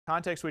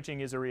Context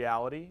switching is a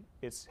reality.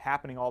 It's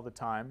happening all the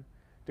time.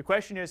 The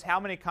question is, how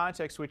many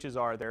context switches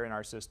are there in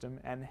our system,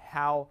 and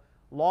how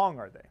long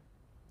are they?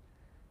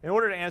 In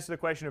order to answer the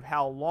question of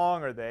how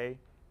long are they,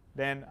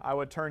 then I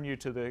would turn you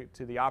to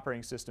the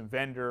operating system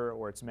vendor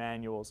or its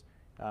manuals.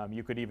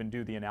 You could even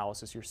do the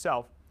analysis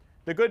yourself.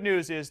 The good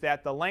news is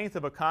that the length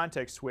of a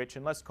context switch,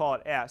 and let's call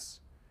it S,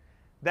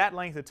 that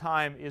length of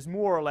time is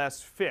more or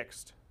less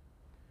fixed,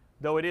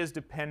 though it is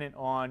dependent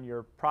on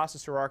your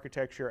processor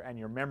architecture and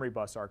your memory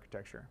bus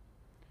architecture.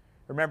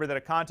 Remember that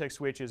a context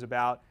switch is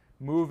about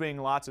moving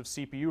lots of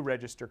CPU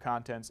register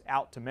contents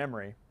out to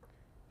memory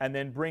and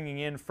then bringing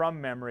in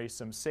from memory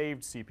some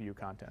saved CPU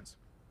contents.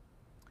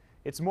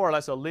 It's more or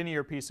less a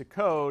linear piece of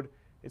code.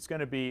 It's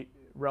going to be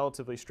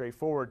relatively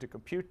straightforward to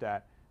compute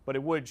that, but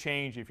it would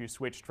change if you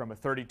switched from a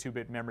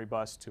 32-bit memory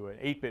bus to an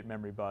 8-bit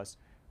memory bus,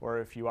 or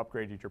if you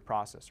upgraded your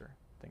processor,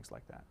 things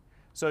like that.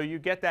 So you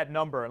get that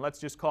number, and let's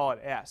just call it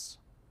S.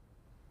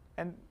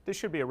 And this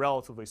should be a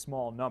relatively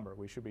small number.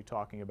 We should be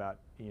talking about,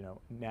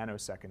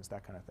 nanoseconds,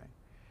 that kind of thing.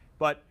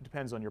 But it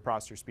depends on your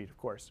processor speed, of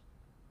course.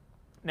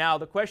 Now,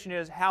 the question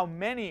is, how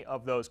many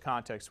of those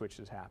context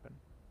switches happen?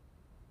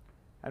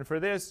 And for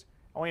this,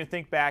 I want you to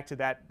think back to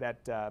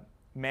that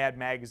Mad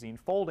Magazine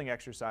folding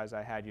exercise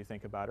I had you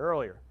think about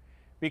earlier.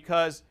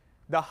 Because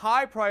the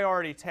high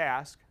priority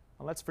task,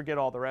 and let's forget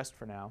all the rest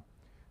for now,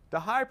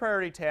 the high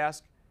priority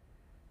task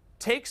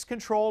takes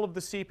control of the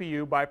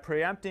CPU by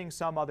preempting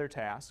some other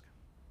task,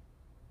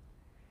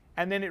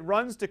 and then it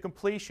runs to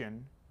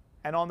completion,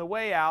 and on the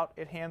way out,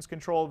 it hands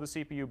control of the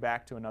CPU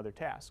back to another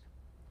task.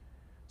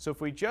 So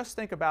if we just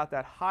think about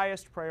that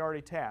highest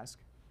priority task,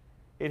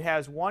 it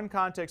has one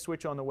context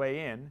switch on the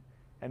way in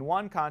and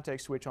one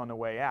context switch on the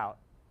way out.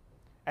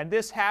 And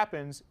this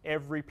happens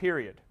every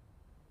period.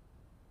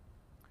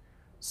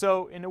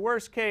 So in the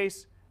worst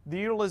case, the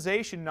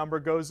utilization number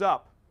goes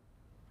up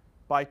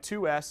by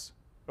 2s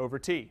over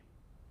t.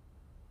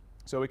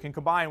 So we can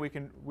combine, we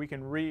can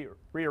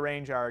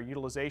rearrange our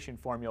utilization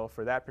formula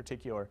for that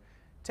particular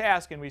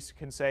task, and we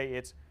can say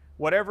it's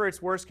whatever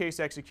its worst case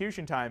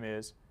execution time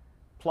is,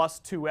 plus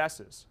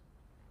 2s's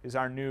is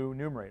our new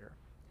numerator.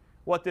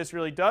 What this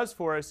really does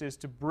for us is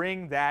to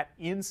bring that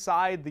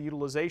inside the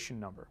utilization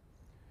number.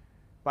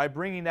 By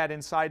bringing that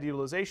inside the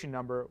utilization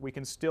number, we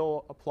can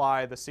still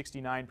apply the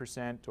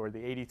 69% or the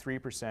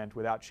 83%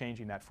 without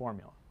changing that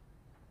formula.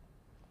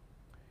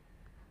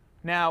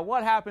 Now,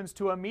 what happens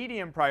to a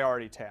medium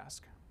priority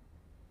task?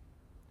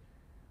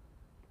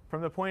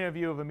 From the point of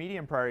view of a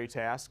medium priority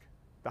task,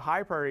 the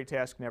high priority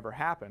task never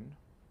happened.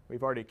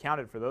 We've already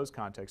accounted for those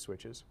context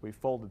switches. We've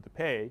folded the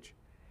page.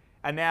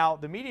 And now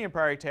the medium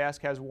priority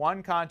task has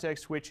one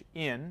context switch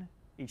in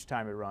each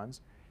time it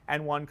runs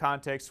and one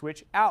context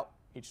switch out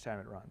each time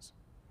it runs.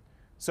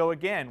 So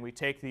again, we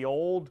take the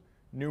old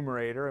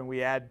numerator and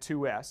we add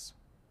 2s,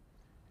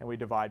 and we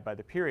divide by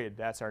the period.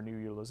 That's our new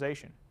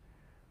utilization.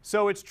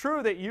 So it's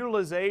true that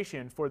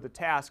utilization for the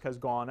task has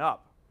gone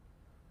up.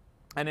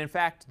 And in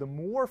fact, the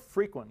more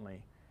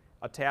frequently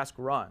a task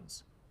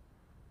runs,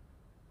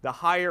 the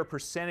higher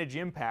percentage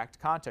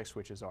impact context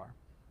switches are.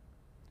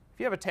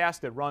 If you have a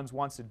task that runs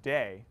once a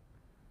day,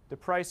 the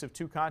price of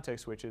 2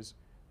 context switches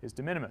is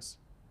de minimis.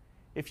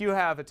 If you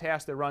have a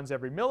task that runs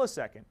every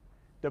millisecond,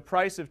 the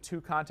price of 2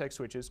 context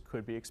switches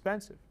could be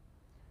expensive.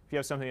 If you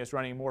have something that's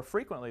running more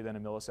frequently than a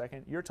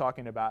millisecond, you're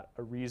talking about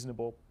a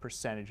reasonable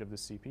percentage of the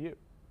CPU.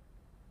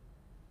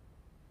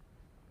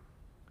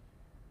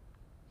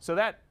 So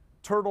that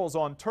turtles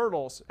on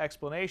turtles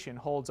explanation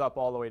holds up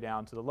all the way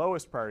down to the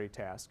lowest priority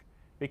task,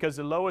 because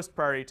the lowest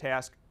priority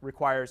task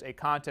requires a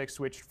context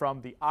switch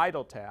from the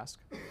idle task.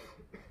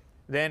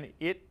 Then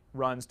it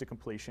runs to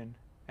completion,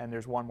 and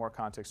there's one more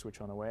context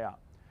switch on the way out.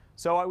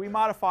 So we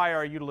modify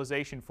our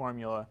utilization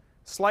formula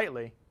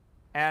slightly,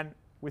 and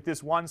with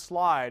this one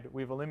slide,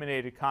 we've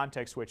eliminated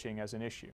context switching as an issue.